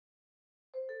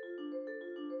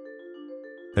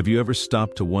Have you ever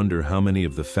stopped to wonder how many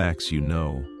of the facts you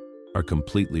know are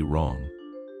completely wrong?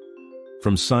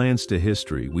 From science to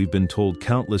history, we've been told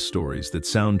countless stories that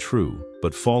sound true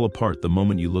but fall apart the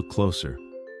moment you look closer.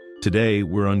 Today,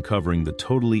 we're uncovering the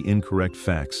totally incorrect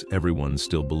facts everyone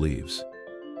still believes.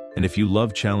 And if you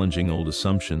love challenging old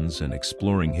assumptions and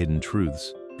exploring hidden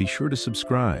truths, be sure to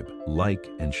subscribe, like,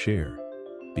 and share,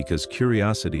 because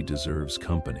curiosity deserves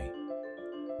company.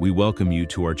 We welcome you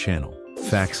to our channel,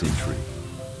 Facts Intrigue.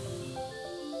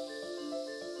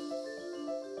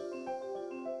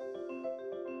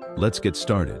 Let's get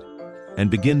started,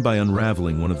 and begin by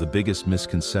unraveling one of the biggest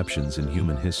misconceptions in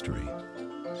human history.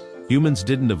 Humans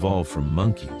didn't evolve from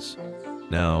monkeys.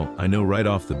 Now, I know right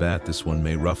off the bat this one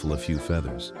may ruffle a few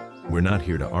feathers. We're not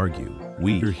here to argue.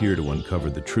 We're here to uncover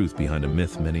the truth behind a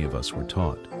myth many of us were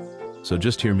taught. So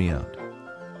just hear me out.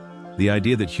 The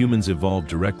idea that humans evolved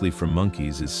directly from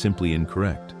monkeys is simply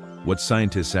incorrect. What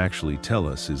scientists actually tell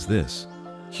us is this: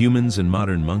 humans and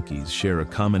modern monkeys share a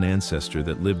common ancestor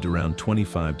that lived around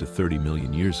 25 to 30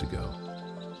 million years ago.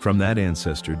 From that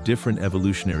ancestor, different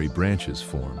evolutionary branches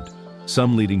formed,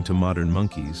 some leading to modern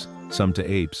monkeys, some to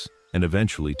apes, and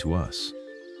eventually to us.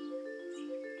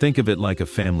 Think of it like a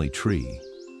family tree.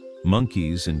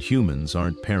 Monkeys and humans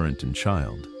aren't parent and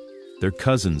child. They're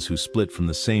cousins who split from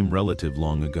the same relative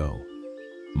long ago.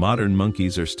 Modern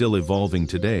monkeys are still evolving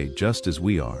today, just as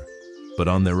we are, but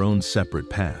on their own separate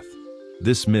path.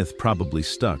 This myth probably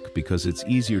stuck because it's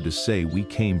easier to say we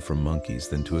came from monkeys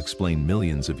than to explain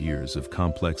millions of years of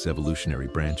complex evolutionary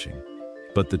branching.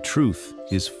 But the truth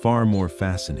is far more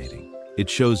fascinating. It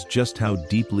shows just how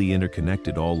deeply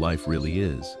interconnected all life really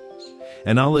is.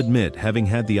 And I'll admit, having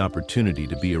had the opportunity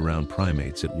to be around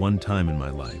primates at one time in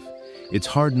my life, it's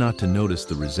hard not to notice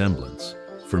the resemblance.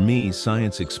 For me,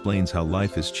 science explains how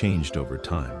life has changed over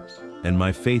time, and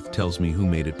my faith tells me who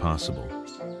made it possible.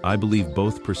 I believe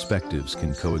both perspectives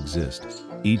can coexist,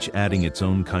 each adding its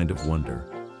own kind of wonder.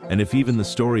 And if even the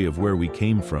story of where we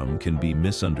came from can be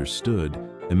misunderstood,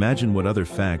 imagine what other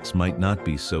facts might not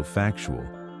be so factual.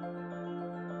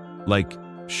 Like,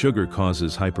 sugar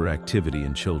causes hyperactivity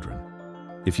in children.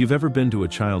 If you've ever been to a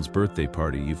child's birthday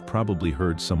party, you've probably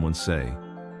heard someone say,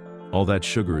 "All that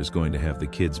sugar is going to have the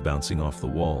kids bouncing off the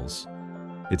walls."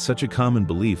 It's such a common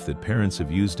belief that parents have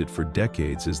used it for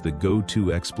decades as the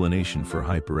go-to explanation for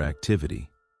hyperactivity.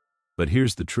 But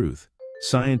here's the truth.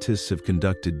 Scientists have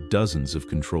conducted dozens of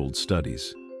controlled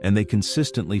studies, and they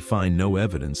consistently find no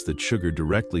evidence that sugar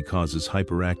directly causes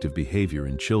hyperactive behavior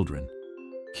in children.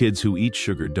 Kids who eat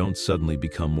sugar don't suddenly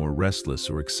become more restless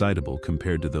or excitable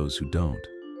compared to those who don't.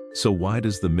 So why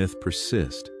does the myth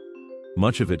persist?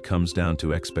 Much of it comes down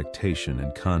to expectation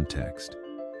and context.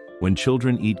 When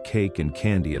children eat cake and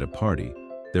candy at a party,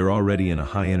 they're already in a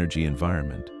high-energy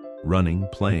environment, running,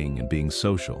 playing, and being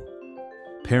social.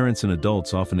 Parents and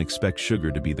adults often expect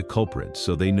sugar to be the culprit,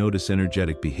 so they notice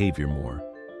energetic behavior more.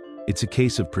 It's a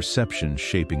case of perception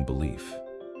shaping belief.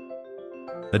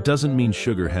 That doesn't mean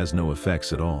sugar has no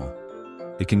effects at all.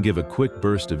 It can give a quick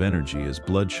burst of energy as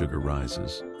blood sugar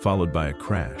rises, followed by a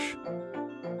crash.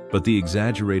 But the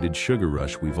exaggerated sugar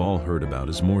rush we've all heard about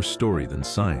is more story than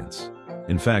science.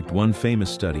 In fact, one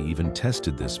famous study even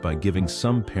tested this by giving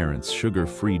some parents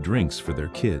sugar-free drinks for their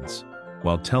kids,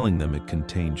 while telling them it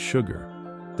contained sugar.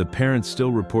 The parents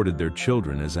still reported their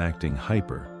children as acting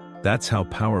hyper. That's how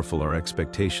powerful our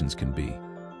expectations can be.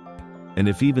 And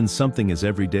if even something as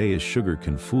everyday as sugar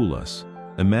can fool us,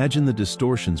 imagine the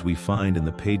distortions we find in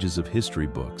the pages of history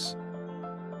books.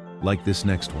 Like this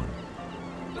next one.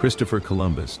 Christopher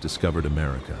Columbus discovered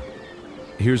America.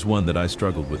 Here's one that I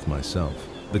struggled with myself.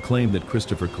 The claim that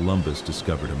Christopher Columbus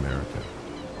discovered America.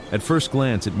 At first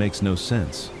glance, it makes no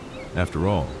sense. After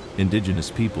all,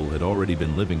 indigenous people had already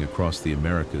been living across the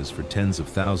Americas for tens of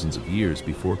thousands of years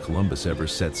before Columbus ever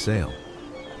set sail.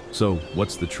 So,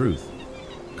 what's the truth?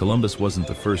 Columbus wasn't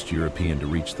the first European to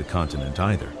reach the continent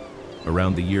either.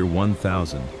 Around the year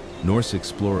 1000, Norse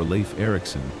explorer Leif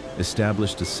Erikson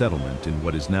established a settlement in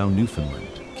what is now Newfoundland,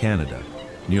 Canada,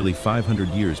 nearly 500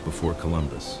 years before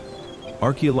Columbus.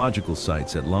 Archaeological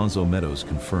sites at Lonzo Meadows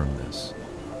confirm this.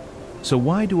 So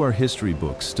why do our history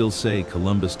books still say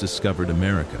Columbus discovered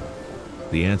America?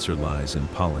 The answer lies in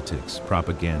politics,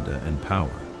 propaganda, and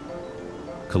power.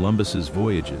 Columbus's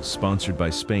voyages, sponsored by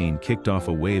Spain, kicked off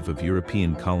a wave of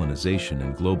European colonization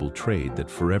and global trade that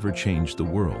forever changed the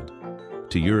world.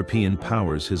 To European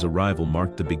powers, his arrival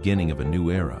marked the beginning of a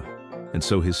new era, and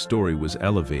so his story was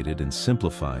elevated and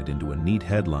simplified into a neat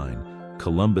headline: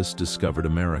 Columbus discovered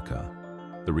America.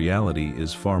 The reality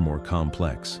is far more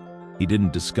complex. He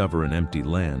didn't discover an empty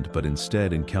land, but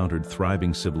instead encountered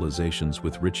thriving civilizations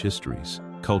with rich histories,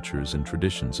 cultures, and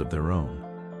traditions of their own.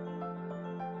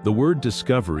 The word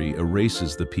discovery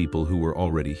erases the people who were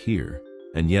already here,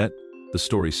 and yet the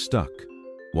story stuck.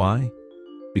 Why?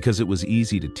 Because it was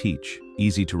easy to teach,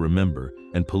 easy to remember,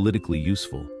 and politically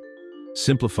useful.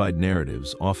 Simplified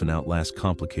narratives often outlast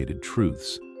complicated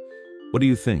truths. What do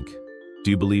you think?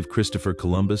 Do you believe Christopher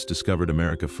Columbus discovered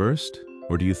America first?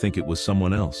 Or do you think it was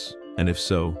someone else? And if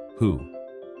so, who?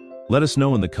 Let us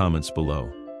know in the comments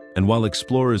below. And while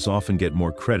explorers often get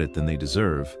more credit than they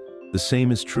deserve, the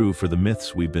same is true for the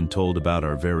myths we've been told about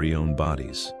our very own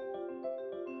bodies.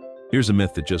 Here's a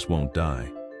myth that just won't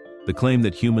die. The claim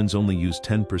that humans only use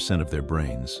 10% of their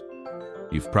brains.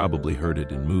 You've probably heard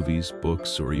it in movies,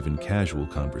 books, or even casual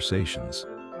conversations.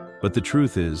 But the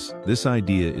truth is, this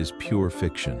idea is pure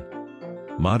fiction.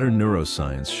 Modern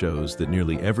neuroscience shows that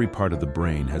nearly every part of the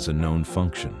brain has a known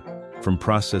function, from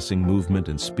processing movement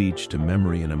and speech to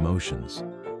memory and emotions.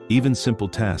 Even simple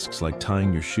tasks like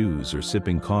tying your shoes or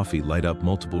sipping coffee light up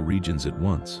multiple regions at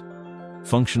once.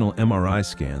 Functional MRI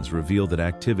scans reveal that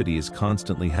activity is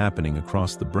constantly happening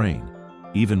across the brain,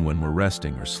 even when we're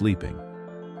resting or sleeping.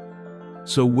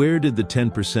 So where did the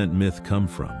 10% myth come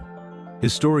from?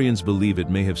 Historians believe it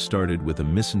may have started with a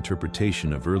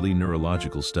misinterpretation of early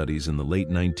neurological studies in the late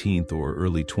 19th or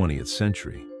early 20th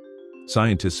century.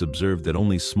 Scientists observed that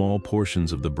only small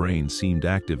portions of the brain seemed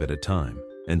active at a time,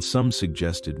 and some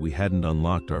suggested we hadn't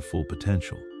unlocked our full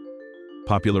potential.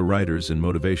 Popular writers and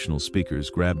motivational speakers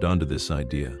grabbed onto this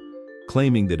idea,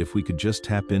 claiming that if we could just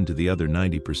tap into the other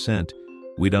 90%,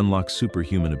 we'd unlock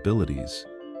superhuman abilities.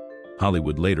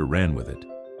 Hollywood later ran with it,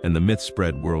 and the myth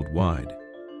spread worldwide.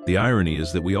 The irony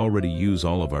is that we already use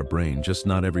all of our brain, just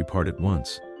not every part at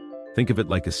once. Think of it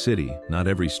like a city. Not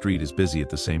every street is busy at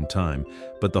the same time,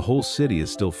 but the whole city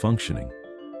is still functioning.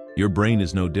 Your brain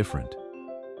is no different.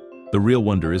 The real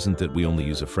wonder isn't that we only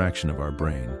use a fraction of our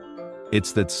brain.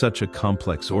 It's that such a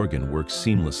complex organ works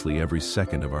seamlessly every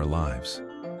second of our lives.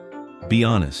 Be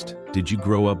honest, did you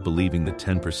grow up believing the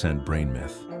 10% brain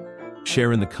myth?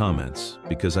 Share in the comments,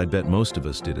 because I bet most of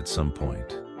us did at some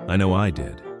point. I know I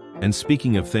did. And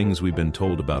speaking of things we've been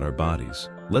told about our bodies,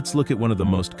 let's look at one of the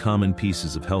most common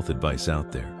pieces of health advice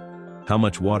out there: how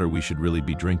much water we should really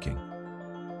be drinking.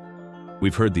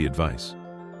 We've heard the advice: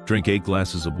 drink 8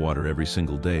 glasses of water every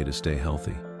single day to stay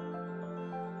healthy.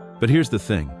 But here's the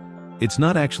thing, it's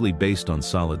not actually based on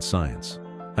solid science.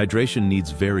 Hydration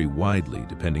needs vary widely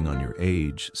depending on your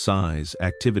age, size,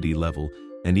 activity level,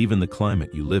 and even the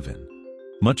climate you live in.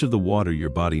 Much of the water your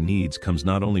body needs comes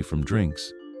not only from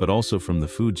drinks, but also from the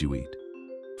foods you eat.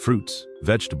 Fruits,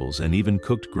 vegetables, and even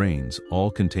cooked grains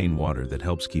all contain water that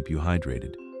helps keep you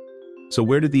hydrated. So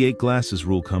where did the 8 glasses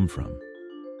rule come from?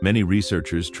 Many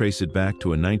researchers trace it back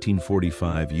to a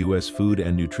 1945 U.S. Food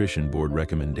and Nutrition Board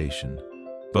recommendation.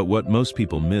 But what most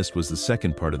people missed was the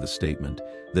second part of the statement,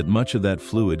 that much of that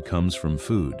fluid comes from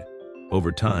food.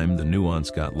 Over time, the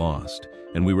nuance got lost,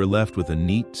 and we were left with a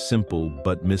neat, simple,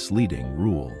 but misleading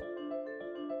rule.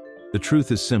 The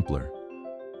truth is simpler.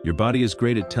 Your body is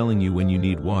great at telling you when you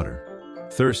need water.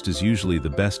 Thirst is usually the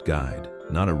best guide,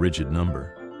 not a rigid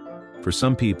number. For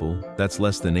some people, that's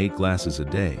less than 8 glasses a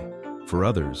day. For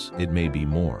others, it may be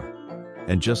more.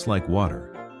 And just like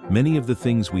water, many of the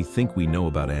things we think we know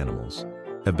about animals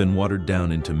have been watered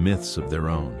down into myths of their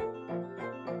own.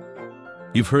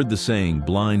 You've heard the saying,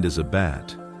 blind as a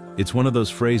bat. It's one of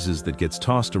those phrases that gets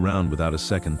tossed around without a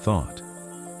second thought.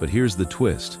 But here's the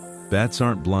twist: bats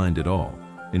aren't blind at all.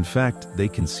 In fact, they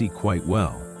can see quite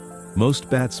well. Most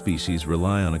bat species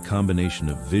rely on a combination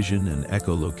of vision and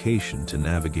echolocation to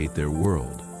navigate their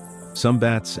world. Some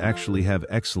bats actually have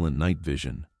excellent night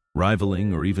vision,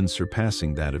 rivaling or even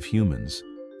surpassing that of humans.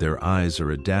 Their eyes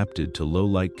are adapted to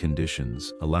low-light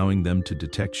conditions, allowing them to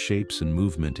detect shapes and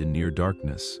movement in near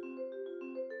darkness.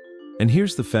 And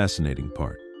here's the fascinating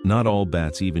part: not all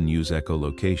bats even use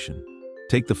echolocation.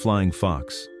 Take the flying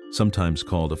fox, sometimes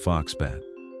called a foxbat.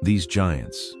 These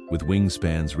giants, with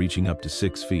wingspans reaching up to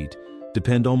 6 feet,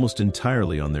 depend almost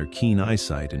entirely on their keen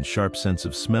eyesight and sharp sense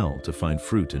of smell to find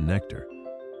fruit and nectar.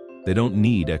 They don't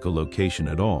need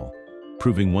echolocation at all,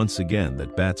 proving once again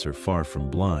that bats are far from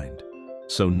blind.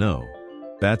 So no,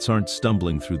 bats aren't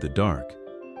stumbling through the dark.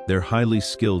 They're highly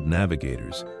skilled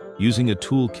navigators, using a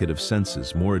toolkit of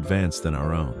senses more advanced than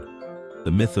our own.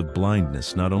 The myth of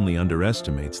blindness not only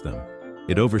underestimates them,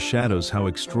 it overshadows how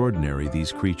extraordinary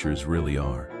these creatures really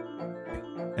are.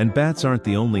 And bats aren't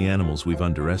the only animals we've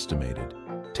underestimated.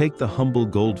 Take the humble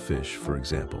goldfish, for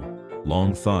example,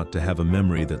 long thought to have a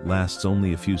memory that lasts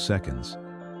only a few seconds.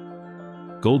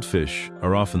 Goldfish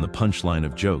are often the punchline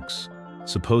of jokes,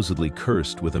 supposedly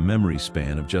cursed with a memory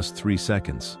span of just 3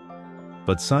 seconds.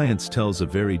 But science tells a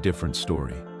very different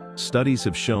story. Studies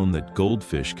have shown that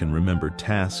goldfish can remember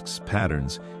tasks,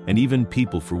 patterns, and even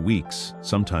people for weeks,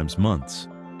 sometimes months.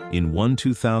 In one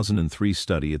 2003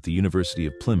 study at the University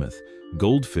of Plymouth,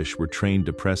 goldfish were trained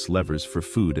to press levers for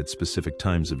food at specific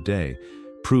times of day,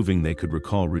 proving they could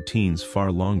recall routines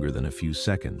far longer than a few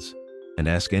seconds. And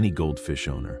ask any goldfish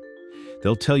owner.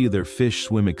 They'll tell you their fish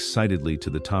swim excitedly to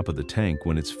the top of the tank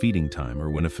when it's feeding time or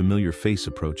when a familiar face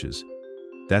approaches.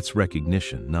 That's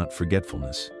recognition, not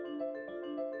forgetfulness.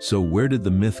 So where did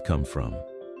the myth come from?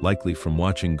 Likely from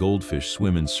watching goldfish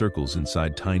swim in circles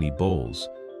inside tiny bowls,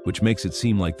 which makes it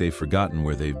seem like they've forgotten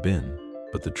where they've been.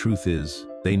 But the truth is,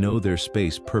 they know their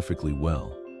space perfectly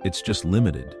well. It's just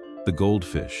limited. The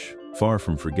goldfish, far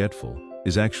from forgetful,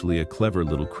 is actually a clever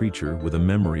little creature with a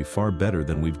memory far better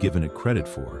than we've given it credit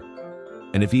for.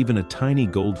 And if even a tiny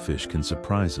goldfish can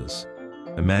surprise us,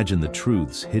 imagine the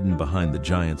truths hidden behind the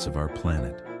giants of our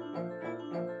planet.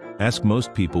 Ask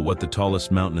most people what the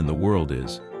tallest mountain in the world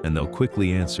is, and they'll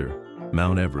quickly answer,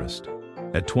 Mount Everest.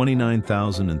 At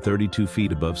 29,032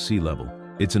 feet above sea level,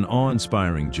 it's an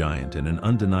awe-inspiring giant and an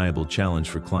undeniable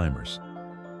challenge for climbers.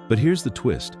 But here's the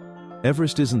twist.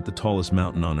 Everest isn't the tallest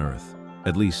mountain on Earth,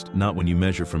 at least not when you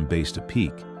measure from base to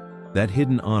peak. That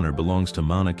hidden honor belongs to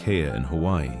Mauna Kea in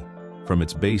Hawaii. From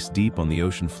its base deep on the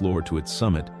ocean floor to its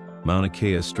summit, Mauna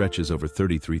Kea stretches over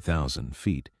 33,000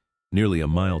 feet, nearly a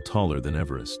mile taller than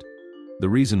Everest. The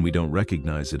reason we don't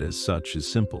recognize it as such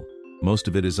is simple. Most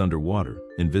of it is underwater,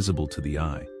 invisible to the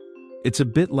eye. It's a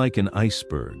bit like an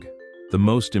iceberg. The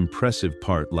most impressive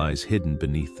part lies hidden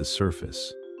beneath the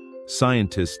surface.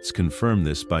 Scientists confirm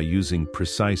this by using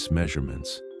precise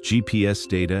measurements. GPS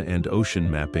data and ocean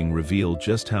mapping reveal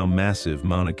just how massive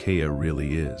Mauna Kea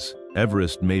really is.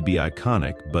 Everest may be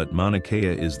iconic, but Mauna Kea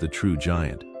is the true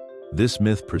giant. This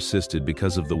myth persisted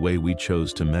because of the way we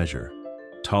chose to measure.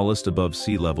 Tallest above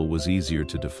sea level was easier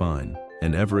to define,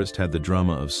 and Everest had the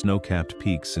drama of snow-capped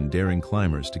peaks and daring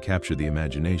climbers to capture the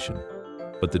imagination.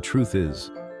 But the truth is,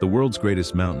 the world's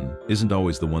greatest mountain isn't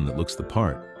always the one that looks the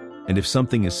part. And if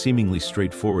something as seemingly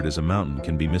straightforward as a mountain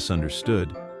can be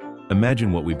misunderstood,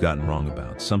 imagine what we've gotten wrong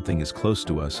about something as close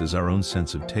to us as our own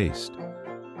sense of taste.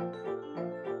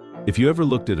 If you ever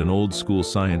looked at an old-school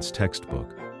science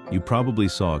textbook, you probably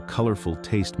saw a colorful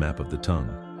taste map of the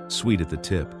tongue, sweet at the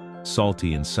tip,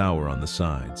 salty and sour on the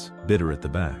sides, bitter at the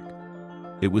back.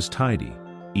 It was tidy,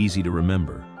 easy to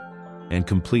remember, and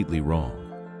completely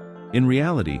wrong. In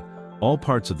reality, all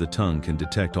parts of the tongue can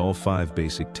detect all 5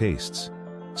 basic tastes: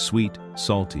 sweet,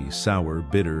 salty, sour,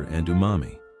 bitter, and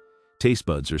umami. Taste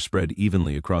buds are spread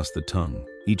evenly across the tongue,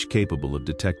 each capable of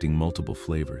detecting multiple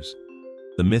flavors.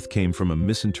 The myth came from a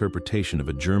misinterpretation of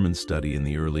a German study in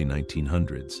the early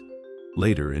 1900s.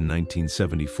 Later, in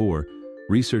 1974,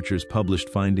 researchers published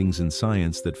findings in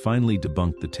Science that finally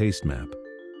debunked the taste map,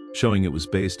 showing it was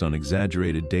based on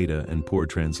exaggerated data and poor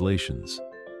translations.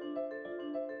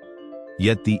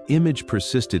 Yet the image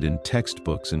persisted in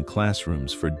textbooks and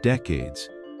classrooms for decades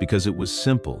because it was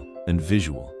simple and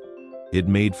visual. It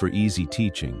made for easy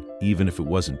teaching, even if it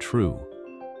wasn't true.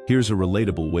 Here's a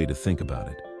relatable way to think about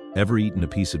it. Ever eaten a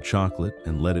piece of chocolate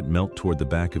and let it melt toward the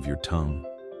back of your tongue?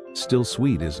 Still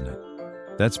sweet, isn't it?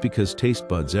 That's because taste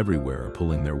buds everywhere are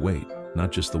pulling their weight,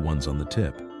 not just the ones on the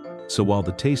tip. So while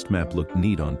the taste map looked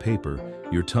neat on paper,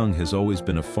 your tongue has always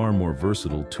been a far more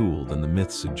versatile tool than the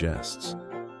myth suggests.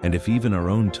 And if even our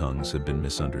own tongues have been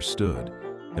misunderstood,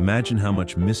 imagine how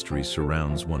much mystery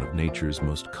surrounds one of nature's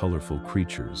most colorful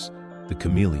creatures, the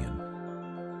chameleon.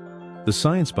 The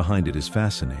science behind it is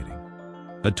fascinating.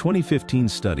 A 2015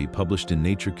 study published in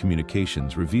Nature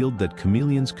Communications revealed that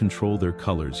chameleons control their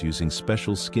colors using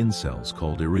special skin cells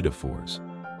called iridophores.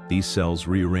 These cells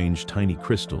rearrange tiny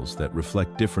crystals that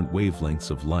reflect different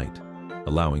wavelengths of light,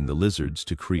 allowing the lizards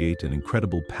to create an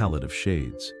incredible palette of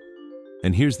shades.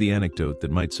 And here's the anecdote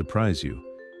that might surprise you.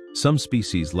 Some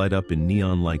species light up in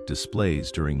neon-like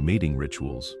displays during mating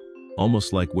rituals,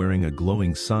 almost like wearing a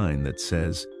glowing sign that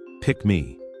says, "Pick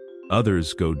me."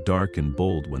 Others go dark and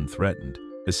bold when threatened,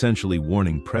 essentially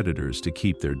warning predators to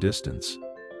keep their distance.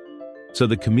 So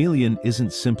the chameleon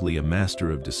isn't simply a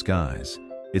master of disguise,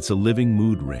 it's a living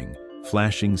mood ring,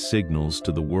 flashing signals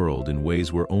to the world in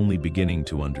ways we're only beginning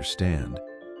to understand.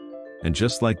 And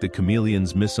just like the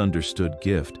chameleon's misunderstood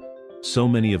gift, so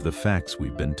many of the facts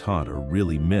we've been taught are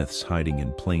really myths hiding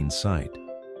in plain sight.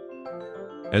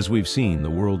 As we've seen, the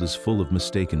world is full of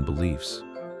mistaken beliefs.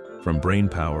 From brain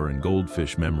power and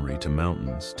goldfish memory to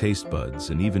mountains, taste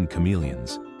buds, and even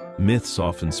chameleons, myths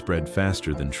often spread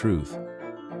faster than truth.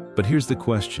 But here's the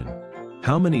question: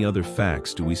 how many other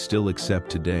facts do we still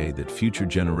accept today that future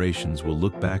generations will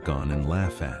look back on and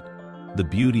laugh at? The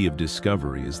beauty of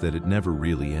discovery is that it never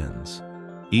really ends.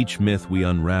 Each myth we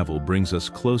unravel brings us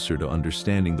closer to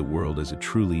understanding the world as it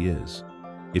truly is.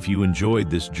 If you enjoyed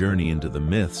this journey into the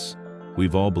myths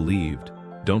we've all believed,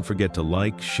 don't forget to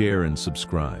like, share, and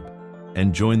subscribe.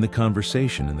 And join the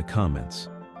conversation in the comments.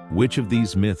 Which of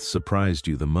these myths surprised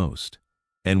you the most?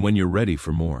 And when you're ready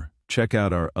for more, check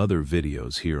out our other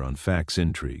videos here on Facts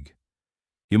Intrigue.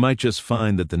 You might just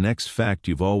find that the next fact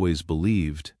you've always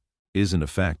believed isn't a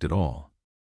fact at all.